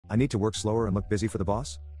I need to work slower and look busy for the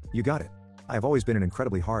boss? You got it. I have always been an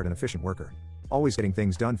incredibly hard and efficient worker. Always getting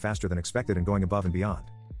things done faster than expected and going above and beyond.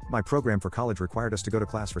 My program for college required us to go to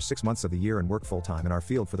class for 6 months of the year and work full-time in our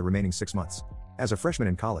field for the remaining 6 months. As a freshman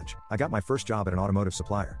in college, I got my first job at an automotive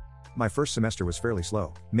supplier. My first semester was fairly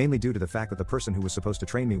slow, mainly due to the fact that the person who was supposed to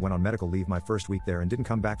train me went on medical leave my first week there and didn't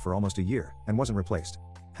come back for almost a year, and wasn't replaced.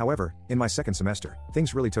 However, in my second semester,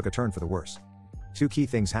 things really took a turn for the worse. Two key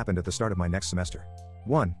things happened at the start of my next semester.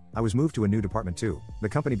 1. I was moved to a new department. 2. The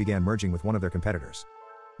company began merging with one of their competitors.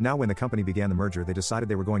 Now when the company began the merger, they decided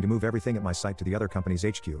they were going to move everything at my site to the other company's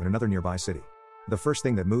HQ in another nearby city. The first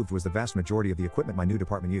thing that moved was the vast majority of the equipment my new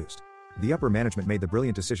department used. The upper management made the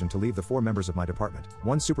brilliant decision to leave the 4 members of my department,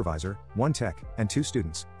 1 supervisor, 1 tech, and 2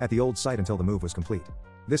 students, at the old site until the move was complete.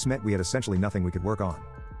 This meant we had essentially nothing we could work on.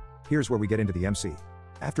 Here's where we get into the MC.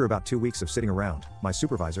 After about 2 weeks of sitting around, my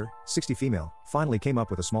supervisor, 60 female, finally came up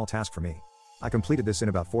with a small task for me. I completed this in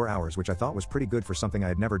about 4 hours, which I thought was pretty good for something I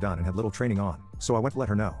had never done and had little training on, so I went to let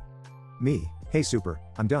her know. Me, hey super,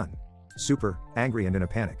 I'm done. Super, angry and in a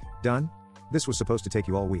panic, done? This was supposed to take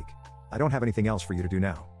you all week. I don't have anything else for you to do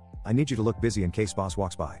now. I need you to look busy in case boss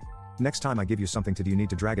walks by. Next time I give you something to do, you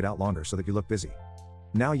need to drag it out longer so that you look busy.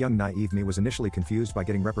 Now young naive me was initially confused by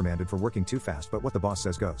getting reprimanded for working too fast, but what the boss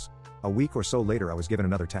says goes. A week or so later I was given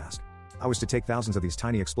another task. I was to take thousands of these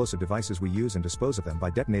tiny explosive devices we use and dispose of them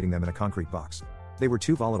by detonating them in a concrete box. They were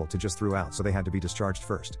too volatile to just throw out, so they had to be discharged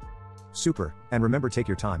first. Super, and remember, take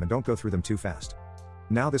your time and don't go through them too fast.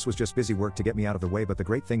 Now this was just busy work to get me out of the way, but the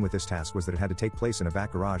great thing with this task was that it had to take place in a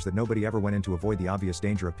back garage that nobody ever went in to avoid the obvious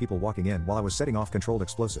danger of people walking in while I was setting off controlled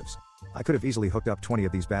explosives. I could have easily hooked up 20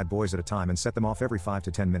 of these bad boys at a time and set them off every 5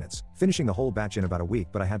 to 10 minutes, finishing the whole batch in about a week,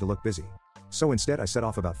 but I had to look busy. So instead I set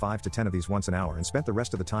off about 5 to 10 of these once an hour and spent the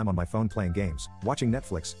rest of the time on my phone playing games, watching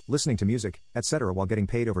Netflix, listening to music, etc. while getting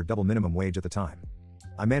paid over double minimum wage at the time.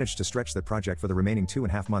 I managed to stretch that project for the remaining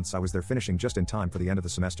 2.5 months I was there, finishing just in time for the end of the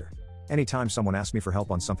semester. Anytime someone asked me for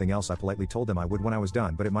help on something else, I politely told them I would when I was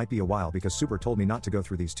done, but it might be a while because Super told me not to go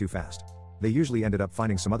through these too fast. They usually ended up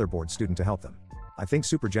finding some other bored student to help them. I think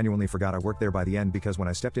Super genuinely forgot I worked there by the end, because when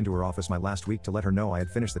I stepped into her office my last week to let her know I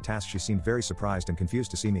had finished the task, she seemed very surprised and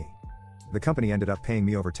confused to see me. The company ended up paying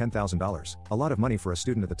me over $10,000, a lot of money for a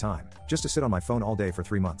student at the time, just to sit on my phone all day for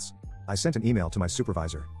 3 months. I sent an email to my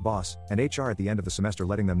supervisor, boss, and HR at the end of the semester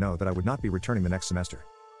letting them know that I would not be returning the next semester.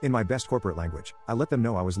 In my best corporate language, I let them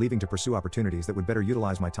know I was leaving to pursue opportunities that would better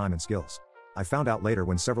utilize my time and skills. I found out later,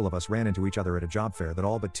 when several of us ran into each other at a job fair, that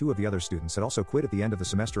all but 2 of the other students had also quit at the end of the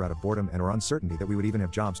semester out of boredom and or uncertainty that we would even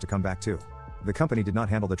have jobs to come back to. The company did not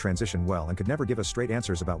handle the transition well and could never give us straight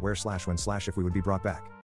answers about where/when/ if we would be brought back.